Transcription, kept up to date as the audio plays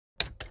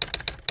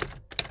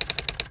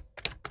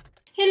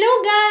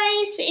Hello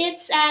guys,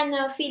 it's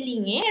Anna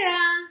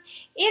Filingera.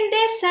 In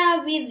this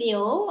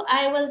video,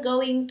 I will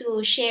going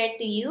to share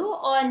to you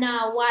on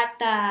what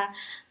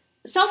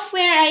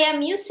software I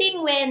am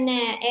using when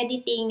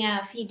editing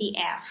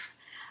PDF.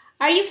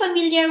 Are you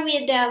familiar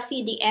with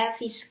PDF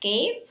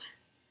Escape?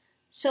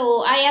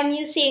 So I am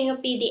using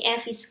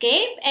PDF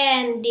Escape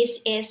and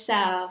this is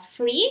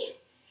free.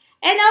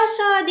 And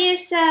also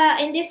this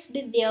in this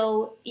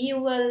video, you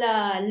will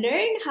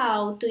learn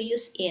how to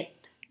use it.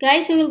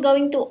 Guys, we will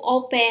going to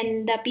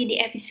open the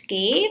PDF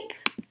Escape.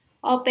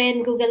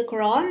 Open Google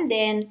Chrome,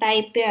 then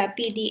type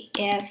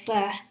PDF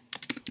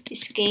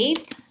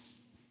Escape.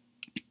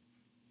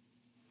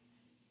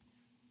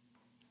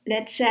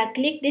 Let's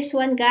click this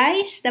one,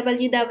 guys,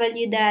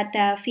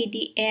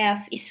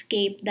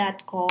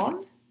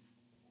 www.pdfescape.com.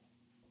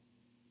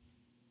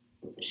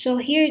 So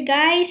here,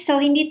 guys, so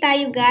hindi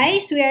tayo,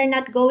 guys, we are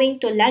not going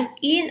to log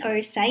in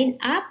or sign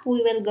up.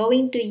 We will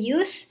going to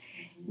use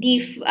the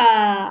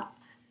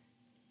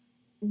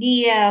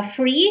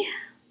free,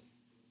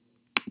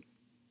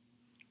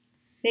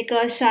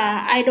 because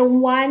I don't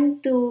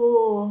want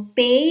to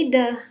pay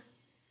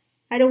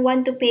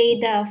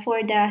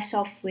for the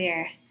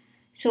software.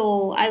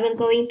 So I will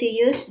going to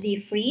use the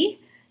free.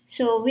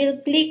 So we'll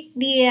click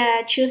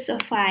the choose a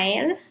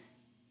file.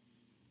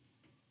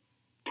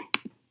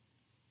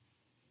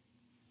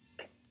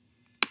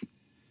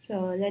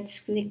 So let's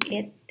click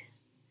it.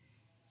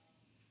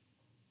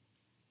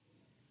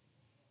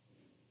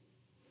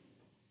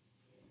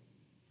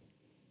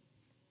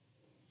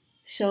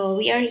 So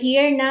we are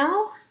here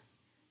now.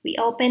 We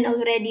open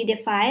already the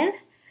file.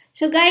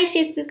 So guys,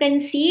 if you can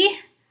see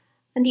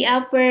on the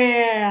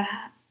upper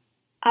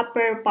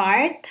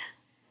part,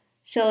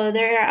 so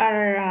there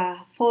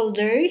are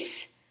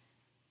folders.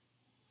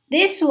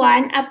 This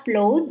one,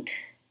 upload.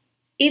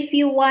 If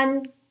you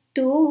want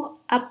to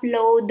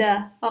upload,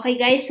 okay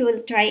guys,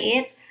 we'll try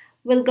it.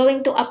 We're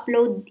going to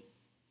upload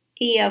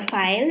a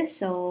file.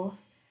 So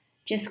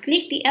just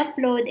click the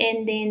upload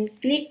and then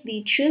click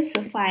the choose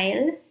a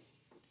file.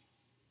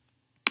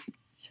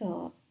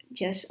 So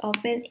just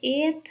open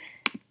it.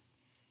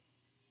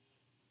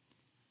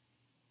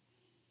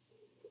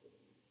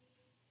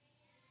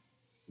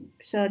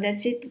 So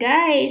that's it,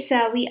 guys.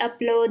 We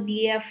upload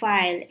the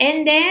file,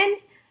 and then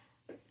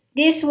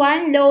this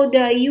one, load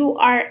the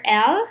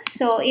URL.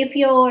 So if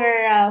your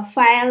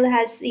file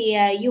has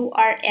a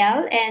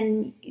URL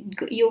and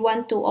you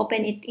want to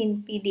open it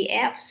in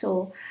PDF,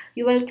 so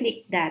you will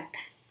click that,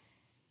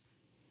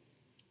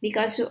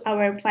 because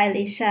our file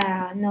is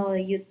no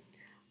URL,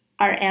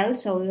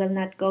 so we will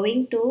not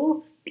going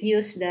to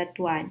use that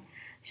one.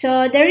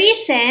 So the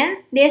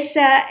recent, this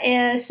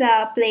is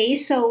a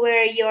place so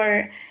where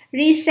your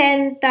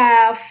recent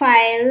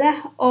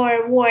file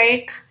or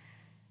work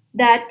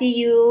that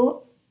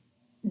you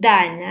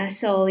done.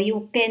 So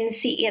you can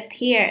see it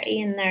here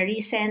in a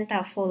recent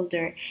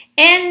folder.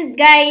 And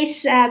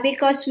guys,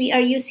 because we are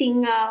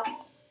using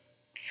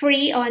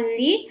free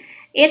only,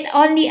 it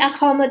only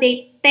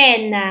accommodates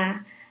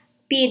 10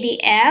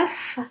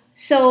 PDF.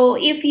 So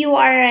if you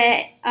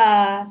are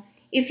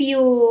if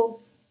you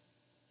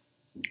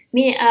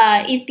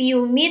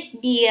meet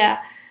the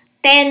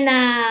 10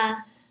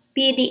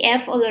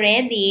 PDF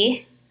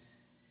already,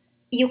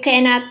 you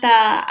cannot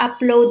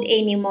upload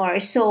anymore.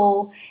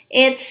 So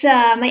it's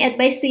my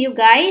advice to you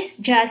guys,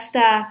 just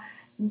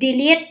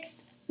delete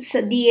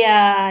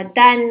the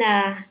done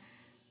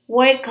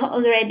work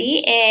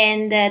already,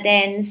 and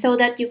then so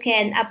that you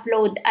can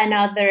upload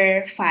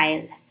another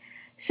file.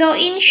 So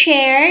in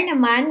share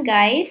naman,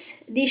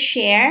 guys, this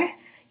share,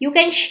 you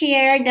can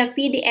share the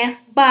PDF,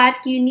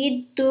 but you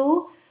need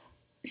to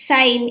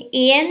sign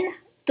in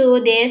to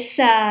this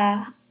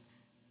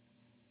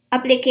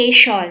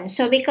application.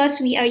 So because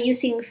we are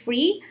using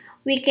free,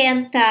 we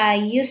can't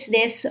use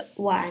this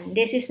one.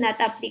 This is not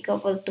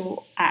applicable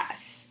to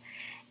us.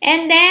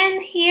 And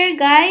then here,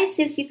 guys,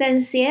 if you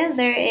can see,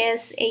 there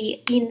is a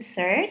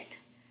insert.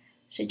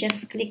 So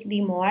just click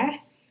the more.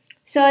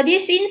 So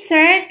this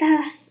insert,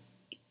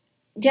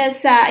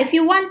 just if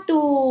you want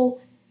to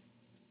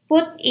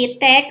put a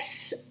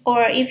text,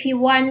 or if you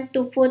want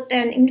to put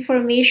an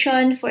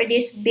information for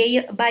this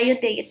bio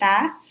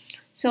data,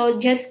 so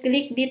just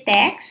click the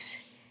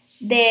text.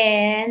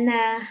 Then,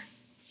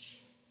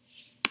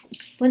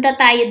 punta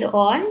tayo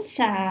doon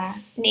sa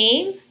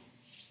name.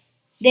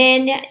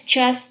 Then,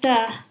 just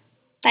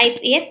type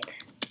it.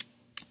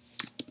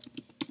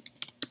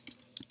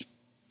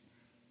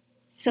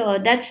 So,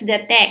 that's the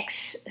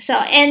text. So,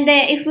 and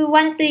if we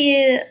want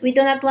to, we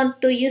do not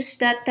want to use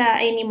that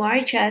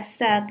anymore, just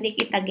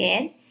click it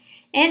again.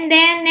 And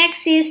then,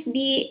 next is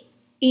the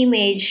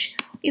image.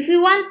 If we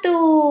want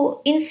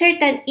to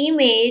insert an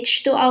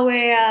image to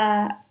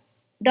our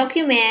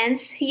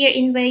documents here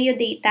in bio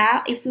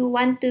data, if we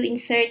want to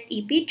insert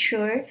a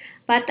picture,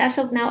 but as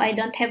of now I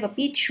don't have a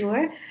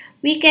picture,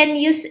 we can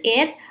use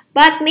it,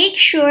 but make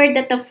sure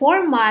that the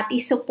format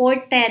is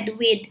supported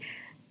with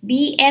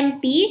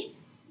BMP,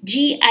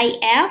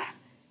 GIF,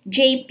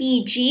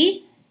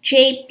 JPG,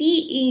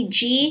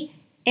 JPEG,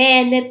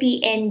 and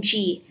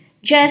PNG.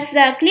 just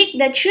click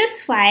the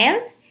choose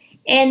file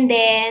and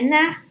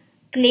then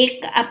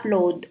click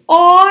upload.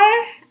 Or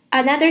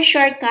another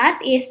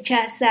shortcut is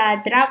just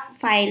drop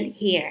file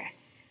here.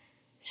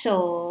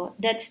 So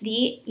that's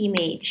the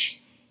image.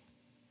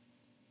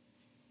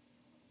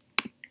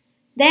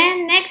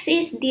 Then next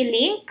is the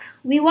link.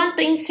 We want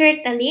to insert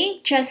a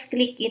link. Just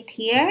click it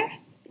here.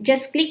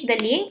 Just click the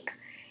link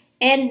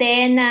and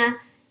then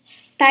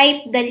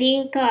type the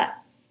link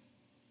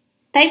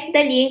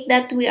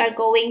that we are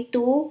going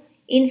to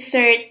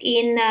insert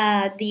in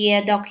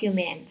the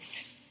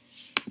documents.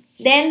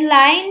 Then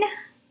line,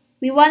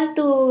 we want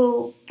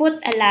to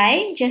put a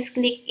line. Just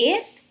click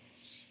it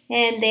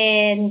and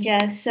then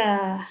just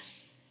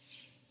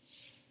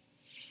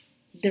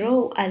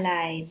draw a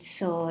line.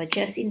 So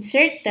just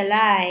insert the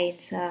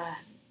lines.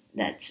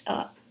 That's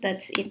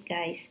it,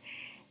 guys.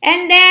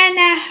 And then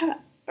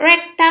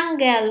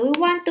rectangle. We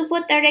want to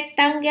put a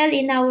rectangle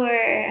in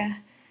our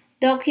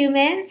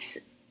documents.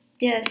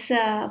 Just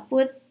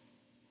put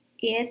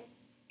it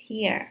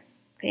here.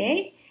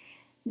 Okay.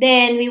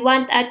 Then we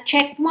want a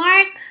check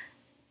mark.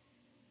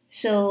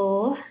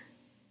 So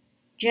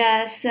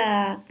just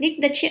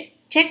click the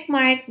check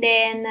mark.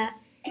 Then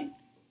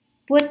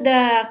put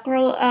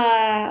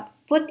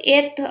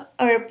it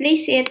or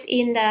place it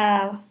in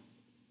the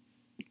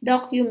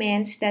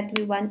documents that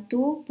we want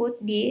to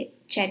put the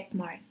check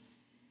mark.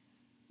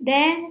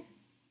 Then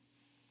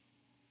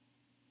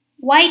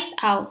white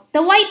out.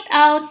 The white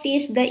out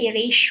is the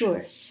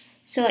erasure.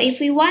 So if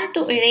we want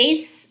to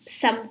erase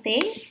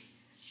something,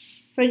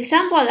 for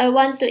example, I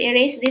want to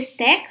erase this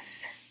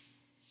text,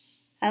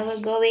 I will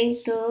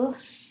going to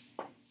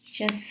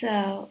just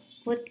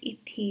put it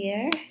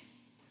here.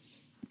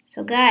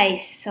 So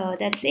guys, so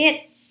that's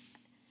it.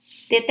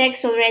 The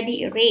text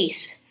already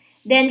erased.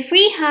 Then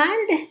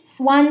freehand,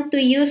 want to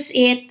use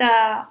it,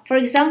 for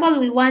example,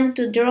 we want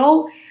to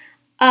draw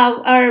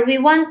or we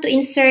want to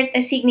insert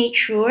a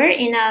signature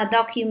in our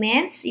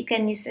documents. You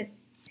can use it.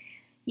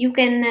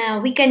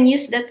 We can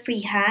use that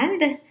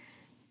freehand.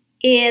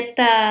 It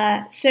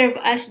serve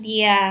as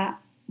the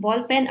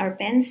ball pen or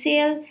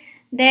pencil.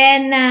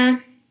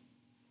 Then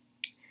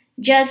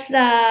just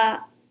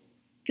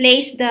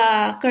place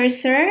the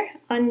cursor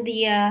on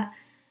the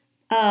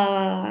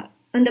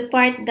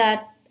part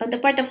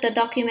of the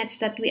documents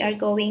that we are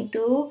going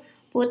to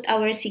put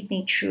our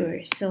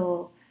signature.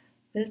 So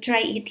we'll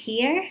try it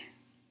here.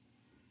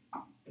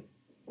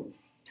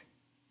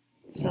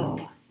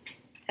 So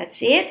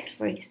that's it.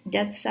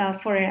 That's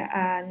for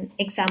an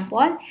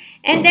example.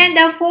 And then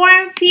the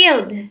form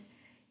field.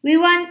 We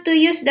want to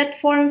use that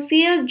form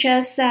field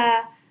just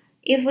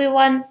if we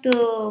want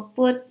to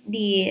put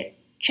the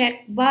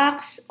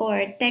checkbox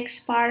or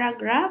text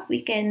paragraph,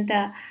 we can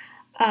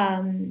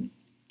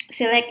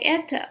select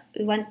it.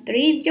 We want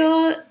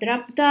radio,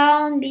 drop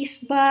down,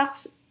 list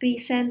box,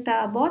 present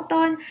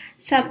button,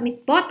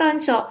 submit button.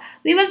 So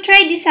we will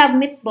try the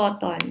submit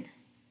button.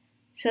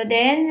 So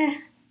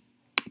then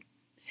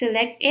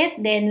select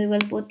it, then we will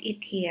put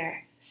it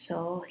here.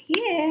 So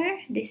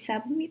here, the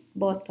submit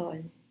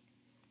button.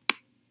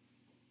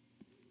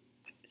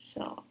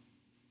 So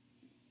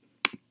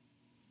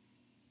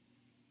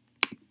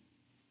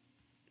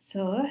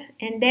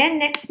and then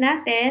next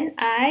natin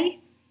ay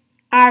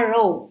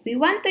arrow. We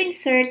want to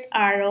insert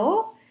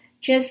arrow.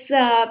 Just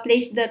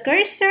place the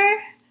cursor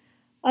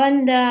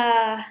on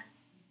the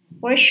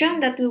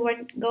portion that we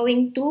were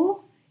going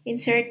to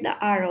insert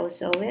the arrow.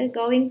 So we're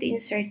going to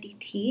insert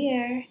it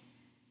here.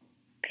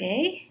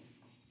 Okay.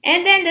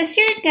 And then the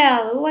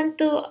circle, we want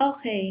to,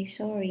 okay,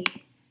 sorry.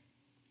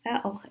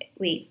 Okay,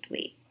 wait.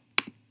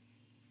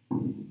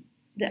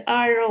 The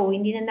arrow,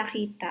 hindi na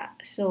nakita.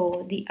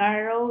 So, the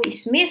arrow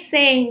is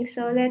missing.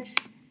 So, let's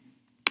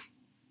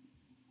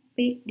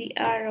pick the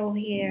arrow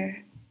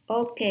here.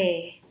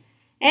 Okay.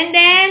 And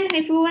then,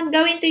 if we want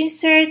going to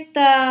insert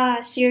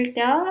the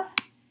circle,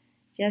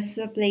 just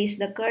place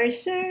the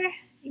cursor.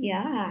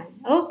 Yeah.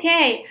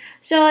 Okay.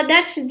 So,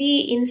 that's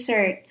the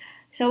insert.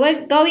 So,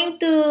 we're going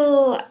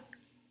to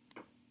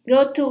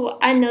go to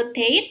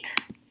Annotate.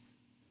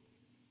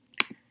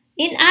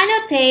 In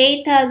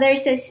Annotate,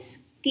 there's a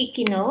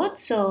sticky note.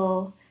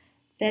 So,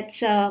 let's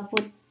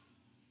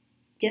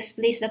just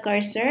place the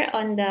cursor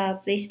on the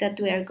place that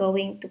we are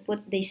going to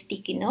put the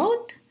sticky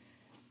note.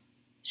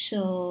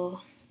 So,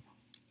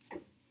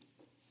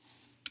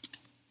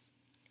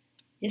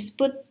 just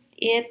put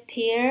it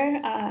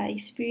here,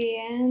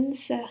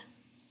 experience.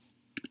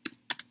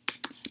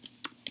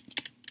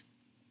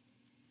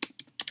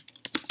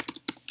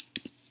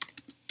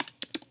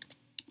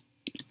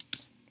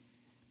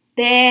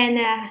 Then,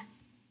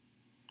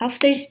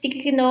 after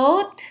sticky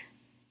note,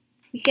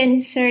 we can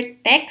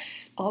insert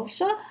text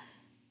also.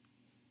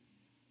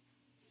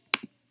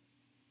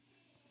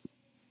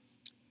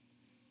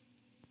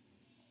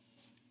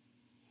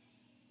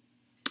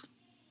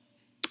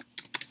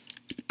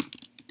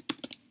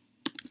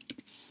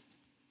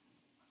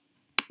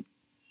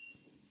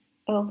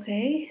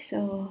 Okay,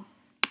 so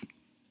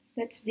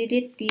let's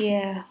delete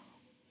the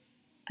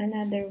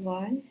another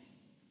one.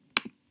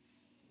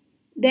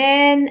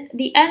 Then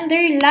the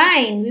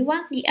underline, we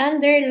want the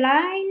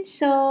underline,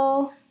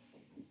 so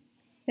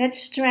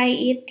let's try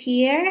it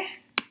here.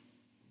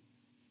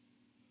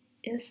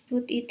 Just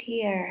put it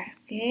here,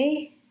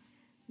 okay?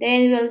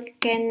 Then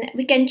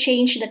we can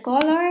change the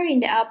color in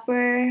the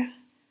upper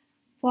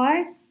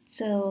part,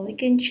 so we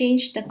can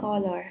change the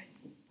color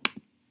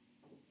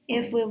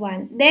if we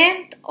want.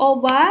 Then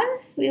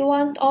oval, we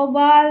want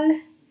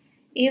oval.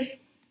 If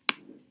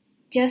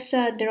just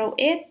draw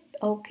it,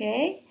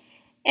 okay.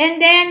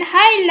 And then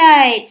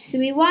highlights,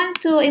 we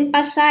want to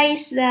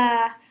emphasize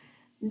that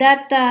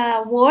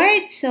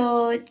word,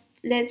 so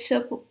let's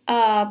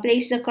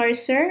place the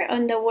cursor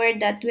on the word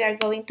that we are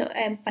going to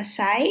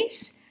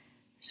emphasize.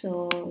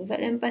 So we'll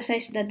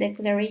emphasize the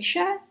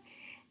declaration.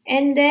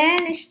 And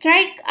then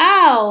strike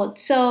out.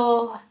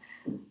 So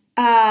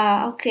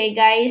okay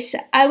guys,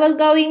 I will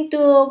going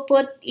to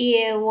put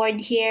a word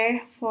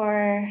here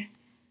for,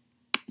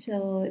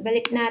 so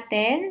balik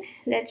natin.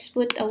 Let's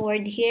put a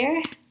word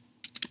here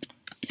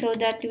so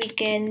that we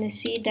can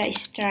see the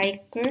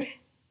striker.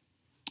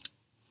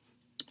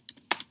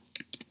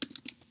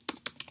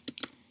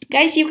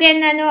 Guys, you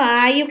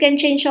can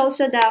change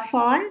also the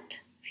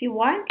font if you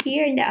want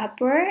here in the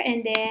upper,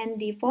 and then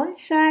the font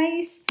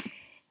size,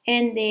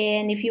 and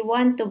then if you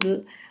want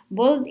to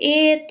bold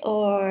it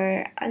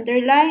or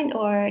underline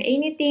or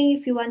anything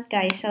if you want,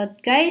 guys. So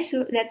guys,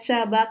 let's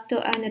back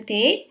to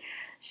annotate.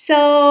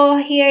 So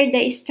here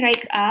the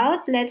strike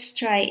out, let's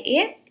try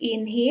it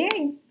in here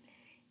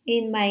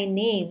in my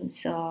name.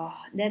 So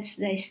that's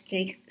the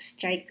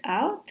strike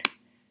out.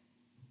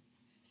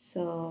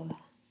 So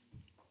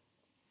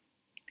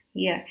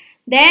here,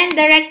 then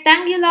the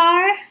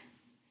rectangular,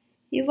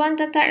 you want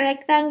the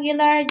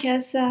rectangular,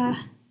 just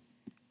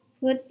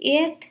put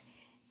it.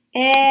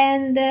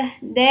 And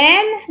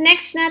then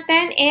next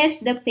natin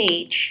is the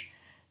page.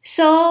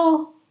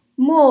 So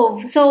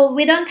move, so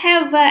we don't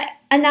have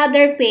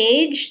another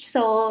page,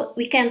 so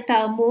we can't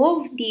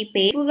move the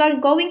page. We are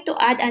going to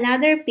add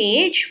another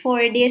page.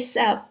 For this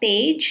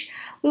page,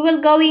 we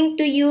will going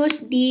to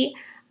use the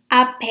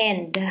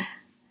append.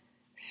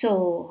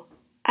 So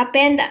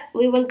append,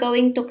 we will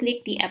going to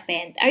click the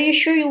append. Are you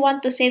sure you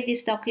want to save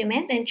this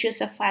document and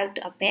choose a file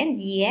to append?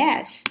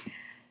 Yes.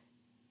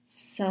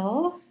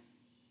 So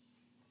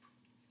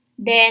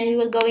then we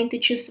will going to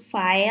choose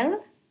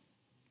file,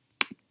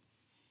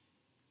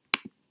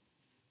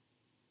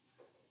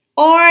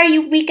 or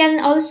we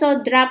can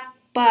also drop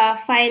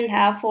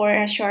file for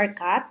a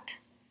shortcut.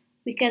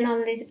 We can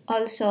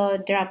also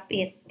drop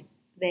it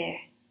there.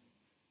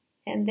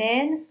 And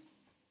then,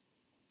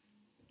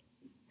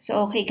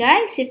 so okay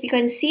guys, if you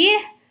can see,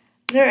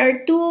 there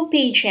are two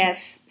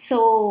pages.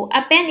 So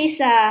append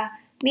is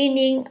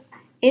meaning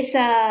is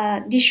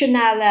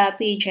additional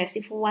pages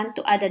if you want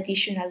to add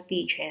additional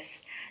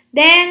pages.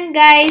 Then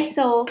guys,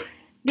 so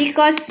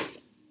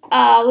because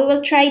we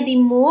will try the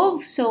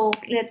move, so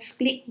let's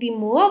click the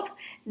move.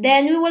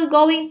 Then we will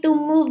going to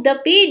move the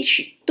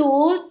page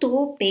 2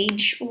 to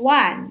page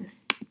 1.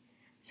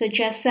 So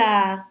just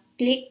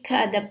click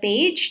the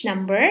page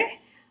number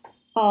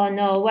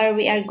where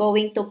we are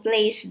going to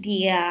place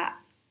the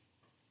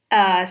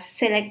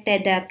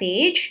selected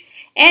page,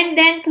 and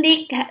then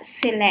click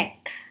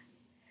select.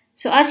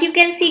 So as you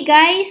can see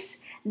guys,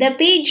 the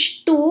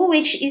page 2,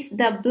 which is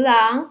the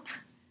blank,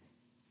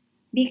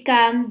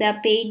 become the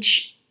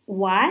page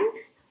 1,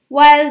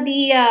 while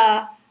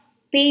the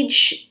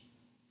page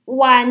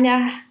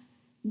 1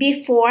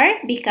 before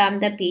become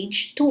the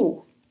page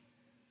 2.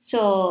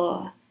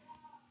 So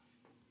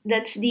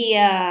that's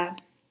the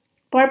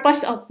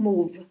purpose of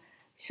move.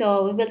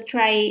 So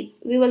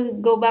we will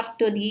go back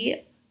to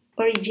the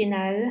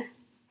original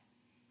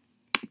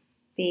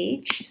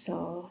page.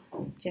 So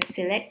just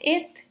select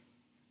it.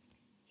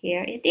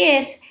 Here it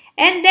is.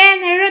 And then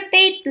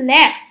rotate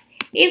left.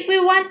 If we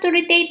want to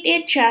rotate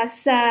it,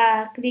 just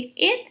click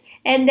it.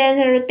 And then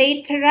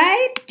rotate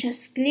right,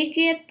 just click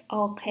it.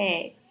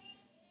 Okay.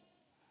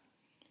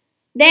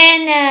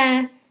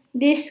 Then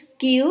this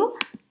queue.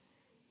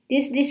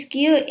 This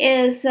queue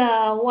is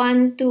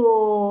one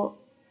to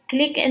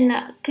click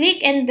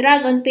and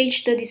drag on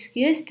page to this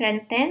queue,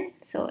 strengthen.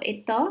 So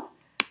ito,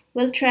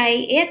 we'll try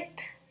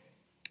it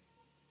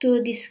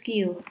to this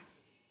queue.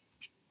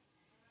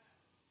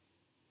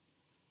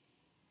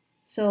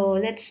 So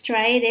let's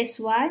try this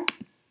one.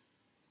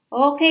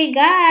 Okay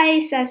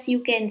guys, as you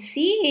can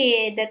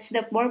see, that's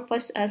the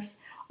purpose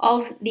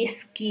of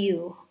this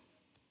queue.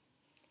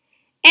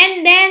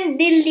 And then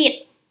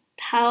delete.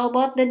 How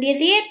about the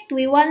delete?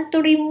 We want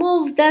to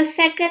remove the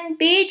second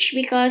page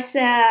because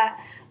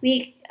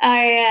we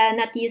are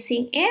not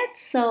using it.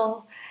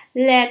 So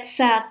let's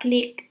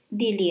click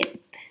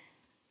delete.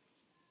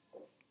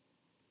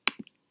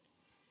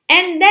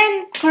 And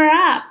then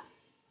crop.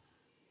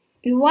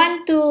 We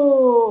want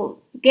to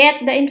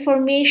get the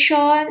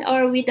information,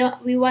 or we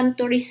want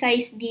to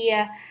resize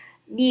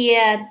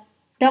the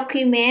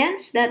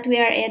documents that we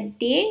are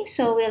editing.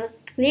 So we'll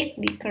click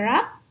the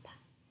crop.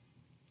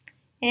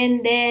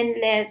 And then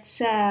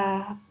let's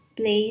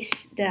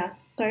place the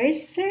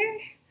cursor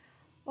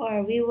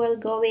or we will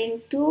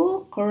going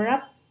to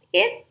crop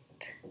it.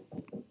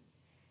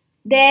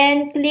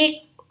 Then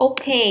click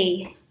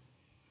OK.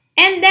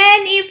 And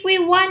then if we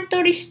want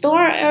to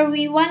restore or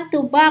we want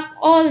to back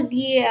all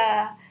the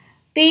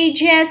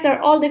pages or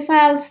all the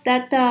files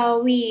that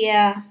we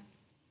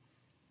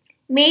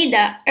made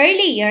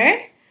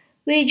earlier,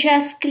 we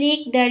just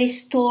click the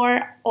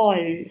restore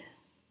all.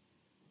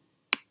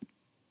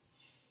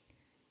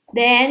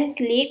 Then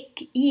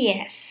click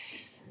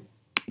yes.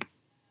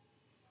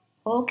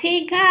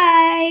 Okay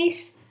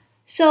guys,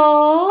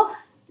 so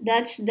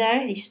that's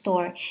the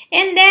restore.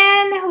 And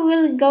then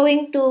we're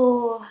going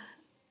to,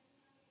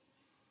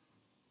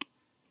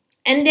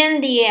 and then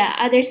the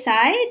other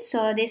side,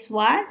 so this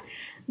one,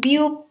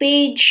 view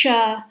page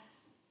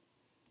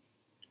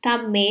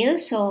thumbnail.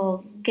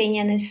 So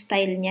ganyan ang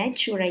style niya,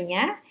 tsura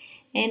niya.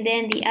 And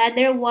then the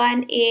other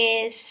one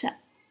is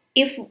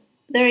if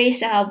there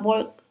is a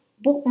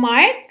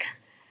bookmark,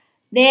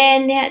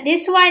 then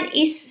this one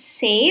is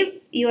save.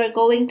 You are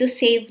going to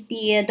save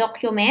the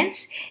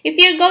documents. If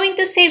you're going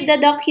to save the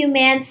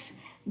documents,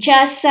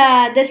 just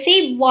the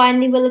save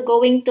one will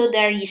going to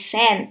the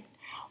recent.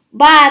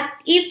 But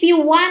if you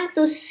want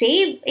to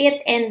save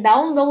it and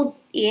download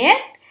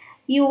it,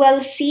 you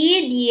will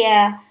see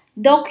the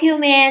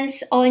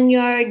documents on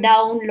your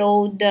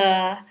download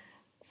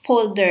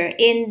folder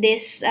in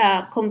this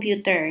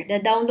computer, the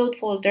download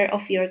folder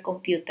of your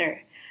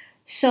computer.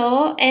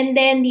 So, and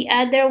then the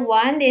other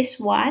one, this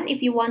one,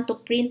 if you want to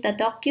print the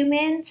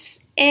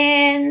documents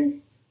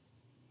and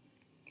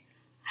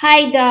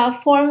hide the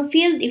form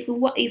field,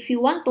 if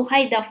you want to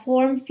hide the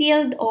form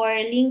field or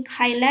link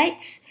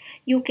highlights,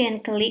 you can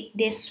click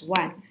this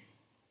one.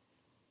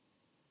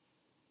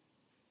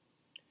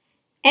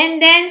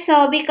 And then,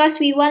 so because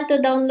we want to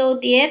download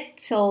it,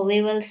 so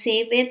we will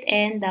save it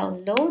and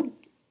download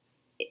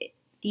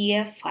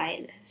the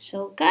file.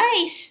 So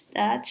guys,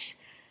 that's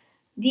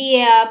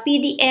the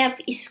PDF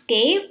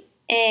escape,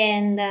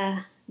 and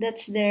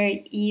that's their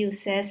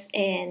uses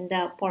and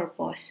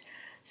purpose.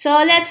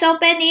 So let's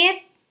open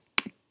it.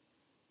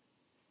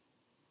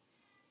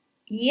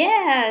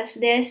 Yes,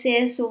 this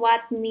is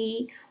what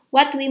we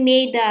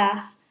made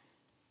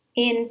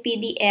in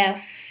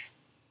PDF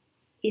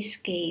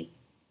escape.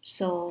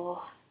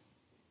 So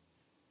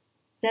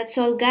that's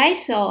all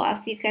guys. So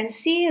if you can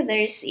see,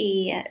 there's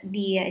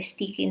the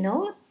sticky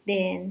note,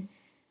 then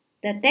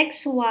the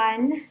text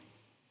one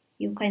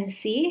you can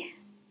see.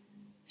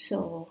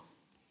 So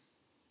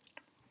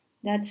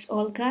that's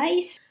all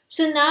guys.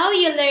 So now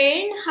you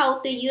learn how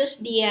to use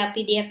the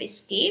PDF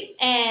escape,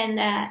 and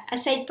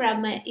aside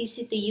from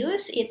easy to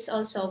use, it's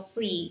also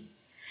free.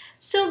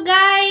 So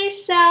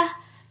guys,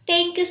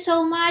 thank you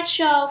so much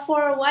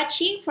for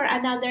watching for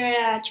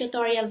another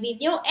tutorial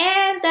video,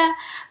 and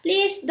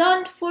please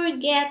don't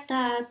forget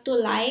to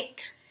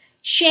like,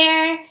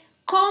 share,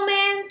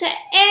 comment,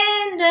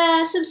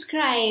 and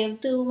subscribe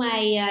to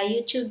my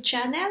YouTube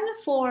channel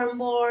for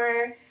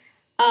more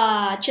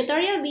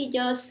tutorial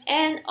videos,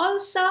 and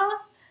also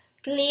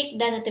click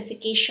the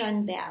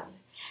notification bell.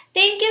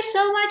 Thank you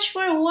so much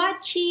for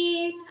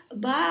watching.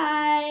 Bye!